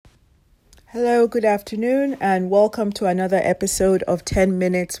Hello, good afternoon, and welcome to another episode of 10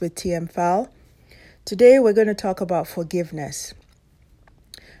 Minutes with TM Fal. Today, we're going to talk about forgiveness,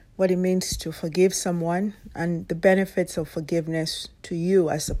 what it means to forgive someone, and the benefits of forgiveness to you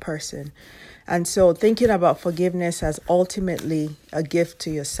as a person. And so, thinking about forgiveness as ultimately a gift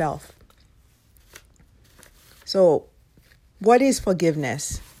to yourself. So, what is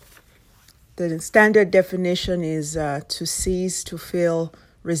forgiveness? The standard definition is to cease to feel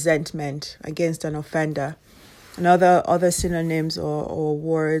resentment against an offender. And other synonyms or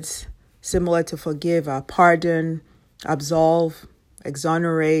words similar to forgive are pardon, absolve,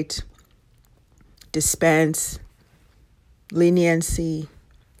 exonerate, dispense, leniency,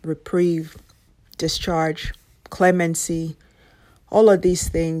 reprieve, discharge, clemency. All of these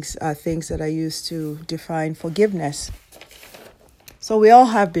things are things that I use to define forgiveness. So we all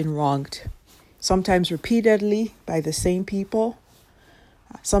have been wronged, sometimes repeatedly by the same people,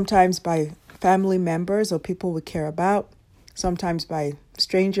 sometimes by family members or people we care about, sometimes by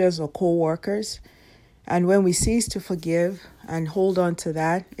strangers or co-workers. And when we cease to forgive and hold on to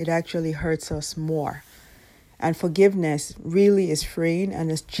that, it actually hurts us more. And forgiveness really is freeing and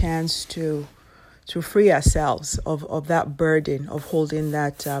is a chance to free ourselves of that burden of holding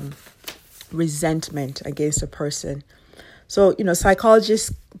that resentment against a person. So,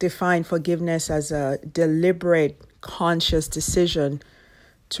 psychologists define forgiveness as a deliberate, conscious decision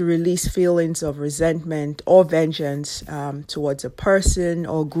to release feelings of resentment or vengeance towards a person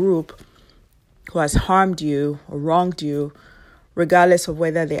or group who has harmed you or wronged you, regardless of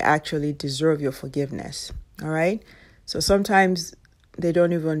whether they actually deserve your forgiveness. All right? So sometimes they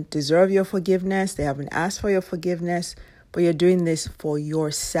don't even deserve your forgiveness. They haven't asked for your forgiveness, but you're doing this for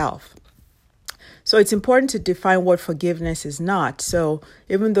yourself. So it's important to define what forgiveness is not. So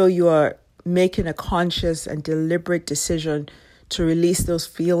even though you are making a conscious and deliberate decision to release those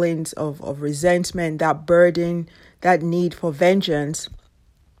feelings of resentment, that burden, that need for vengeance,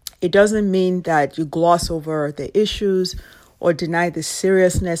 it doesn't mean that you gloss over the issues or deny the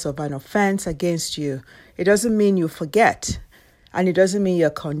seriousness of an offense against you. It doesn't mean you forget, and it doesn't mean you're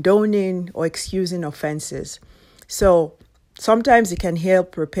condoning or excusing offenses. So sometimes it can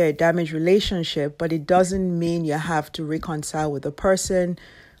help repair a damaged relationship, but it doesn't mean you have to reconcile with the person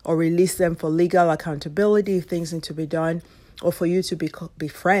or release them for legal accountability if things need to be done, or for you to be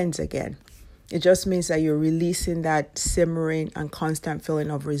friends again. It just means that you're releasing that simmering and constant feeling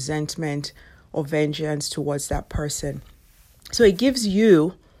of resentment or vengeance towards that person. So it gives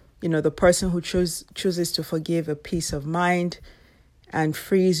you, the person who chooses to forgive, a peace of mind and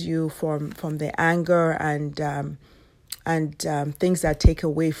frees you from the anger and things that take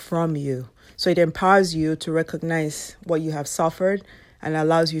away from you. So it empowers you to recognize what you have suffered and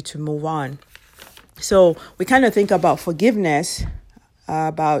allows you to move on. So we kind of think about forgiveness,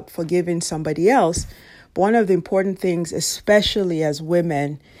 about forgiving somebody else. But one of the important things, especially as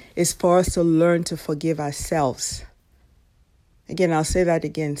women, is for us to learn to forgive ourselves. Again, I'll say that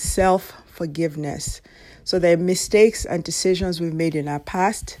again, self-forgiveness. So there are mistakes and decisions we've made in our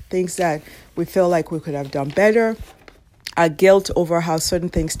past, things that we feel like we could have done better, our guilt over how certain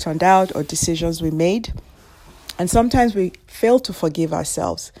things turned out or decisions we made. And sometimes we fail to forgive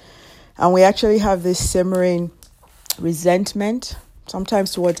ourselves. And we actually have this simmering resentment,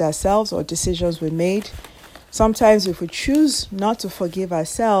 sometimes towards ourselves or decisions we made. Sometimes if we choose not to forgive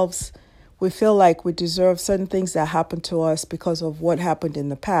ourselves, we feel like we deserve certain things that happened to us because of what happened in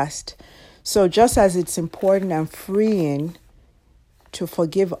the past. So just as it's important and freeing to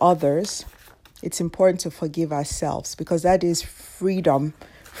forgive others, it's important to forgive ourselves, because that is freedom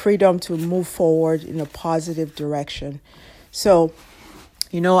to move forward in a positive direction. So,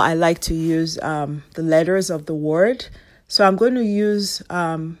 I like to use the letters of the word. So I'm going to use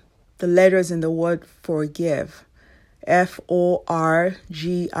the letters in the word forgive. Forgive,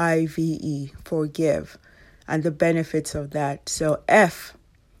 forgive, and the benefits of that. So F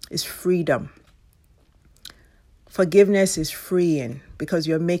is freedom. Forgiveness is freeing because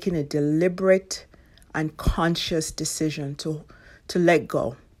you're making a deliberate and conscious decision to let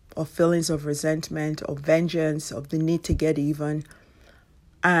go of feelings of resentment, of vengeance, of the need to get even.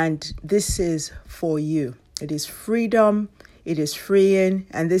 And this is for you. It is freedom. It is freeing.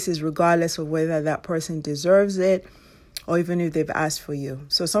 And this is regardless of whether that person deserves it or even if they've asked for you.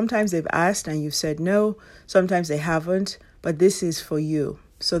 So sometimes they've asked and you've said no. Sometimes they haven't. But this is for you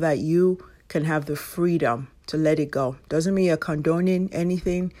so that you can have the freedom to let it go. Doesn't mean you're condoning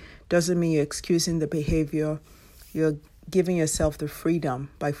anything. Doesn't mean you're excusing the behavior. You're giving yourself the freedom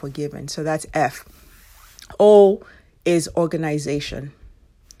by forgiving. So that's F. O is organization.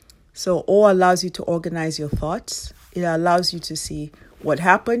 So O allows you to organize your thoughts. It allows you to see what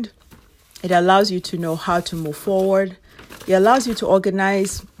happened, It allows you to know how to move forward. It allows you to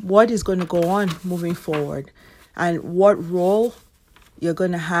organize what is going to go on moving forward and what role you're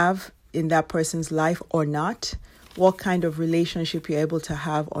going to have in that person's life or not, what kind of relationship you're able to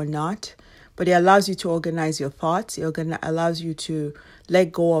have or not. But it allows you to organize your thoughts. It allows you to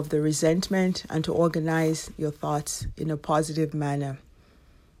let go of the resentment and to organize your thoughts in a positive manner.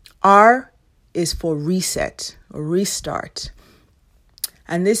 R is for reset or restart.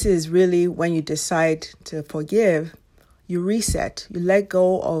 And this is really when you decide to forgive, you reset. You let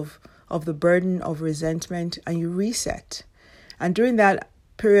go of the burden of resentment and you reset. And during that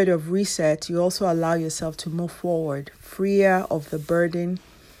period of reset, you also allow yourself to move forward, freer of the burden,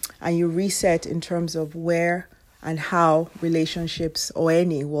 and you reset in terms of where and how relationships or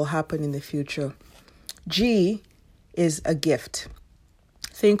any will happen in the future. G is a gift.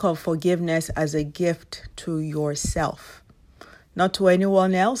 Think of forgiveness as a gift to yourself, not to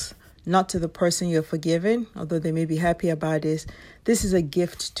anyone else, not to the person you're forgiving, although they may be happy about this. This is a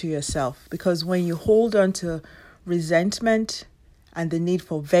gift to yourself, because when you hold on to resentment and the need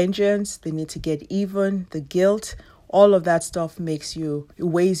for vengeance, the need to get even, the guilt, all of that stuff it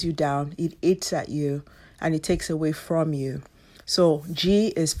weighs you down, it eats at you, and it takes away from you. So G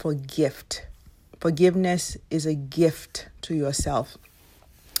is for gift. Forgiveness is a gift to yourself.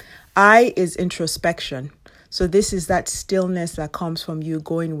 I is introspection. So this is that stillness that comes from you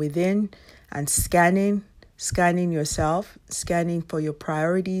going within and scanning yourself, scanning for your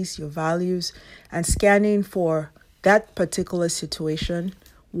priorities, your values, and scanning for that particular situation,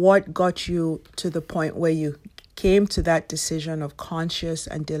 what got you to the point where you came to that decision of conscious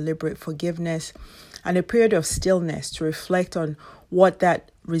and deliberate forgiveness, and a period of stillness to reflect on what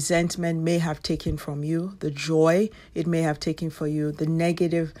that resentment may have taken from you, the joy it may have taken for you, the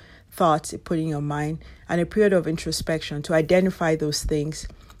negative thoughts it put in your mind, and a period of introspection to identify those things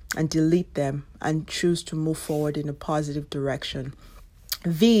and delete them and choose to move forward in a positive direction.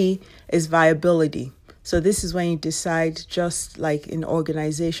 V is viability. So this is when you decide, just like in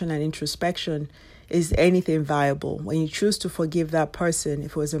organization and introspection, is anything viable? When you choose to forgive that person,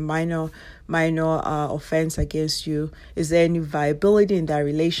 if it was a minor offense against you, is there any viability in that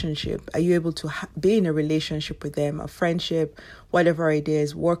relationship? Are you able to be in a relationship with them, a friendship, whatever it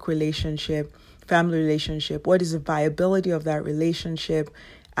is, work relationship, family relationship? What is the viability of that relationship?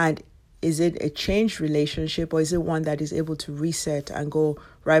 And is it a changed relationship, or is it one that is able to reset and go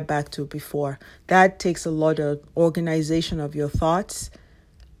right back to before? That takes a lot of organization of your thoughts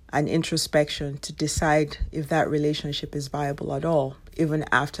and introspection to decide if that relationship is viable at all, even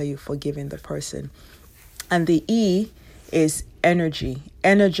after you've forgiven the person. And the E is energy,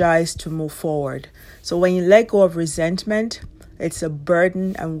 energized to move forward. So when you let go of resentment, it's a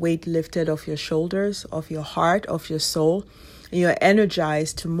burden and weight lifted off your shoulders, off your heart, off your soul. And you're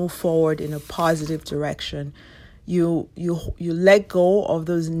energized to move forward in a positive direction. You let go of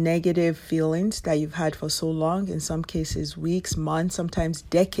those negative feelings that you've had for so long, in some cases weeks, months, sometimes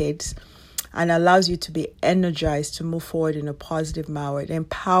decades, and allows you to be energized to move forward in a positive manner. It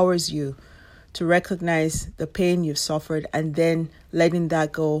empowers you to recognize the pain you've suffered and then letting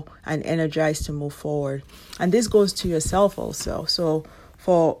that go and energized to move forward. And this goes to yourself also. So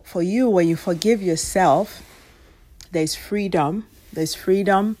for you, when you forgive yourself, there's freedom.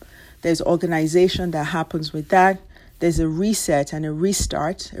 There's organization that happens with that. There's a reset and a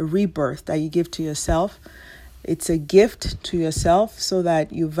restart, a rebirth that you give to yourself. It's a gift to yourself so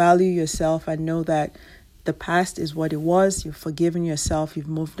that you value yourself and know that the past is what it was. You've forgiven yourself. You've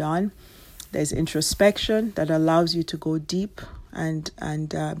moved on. There's introspection that allows you to go deep and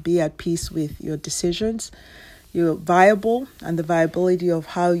be at peace with your decisions. You're viable, and the viability of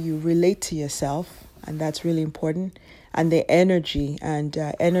how you relate to yourself, and that's really important. And the energy and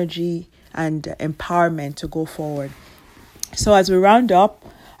empowerment to go forward. So as we round up,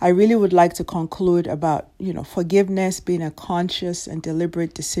 I really would like to conclude about, forgiveness being a conscious and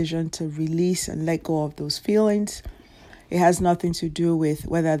deliberate decision to release and let go of those feelings. It has nothing to do with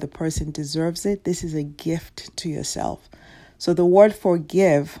whether the person deserves it. This is a gift to yourself. So the word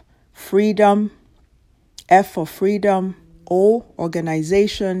forgive, freedom, F for freedom, O,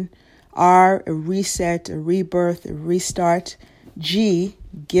 organization, R, a reset, a rebirth, a restart. G,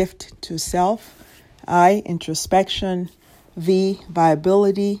 gift to self. I, introspection. V,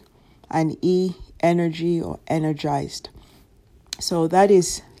 viability. And E, energy or energized. So that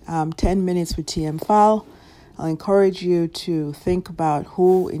is 10 minutes with TM File. I'll encourage you to think about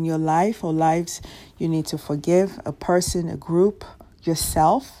who in your life or lives you need to forgive, a person, a group,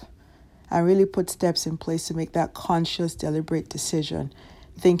 yourself, and really put steps in place to make that conscious, deliberate decision.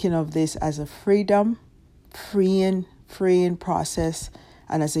 Thinking of this as a freeing process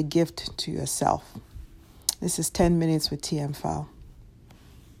and as a gift to yourself. This is 10 Minutes with TM File.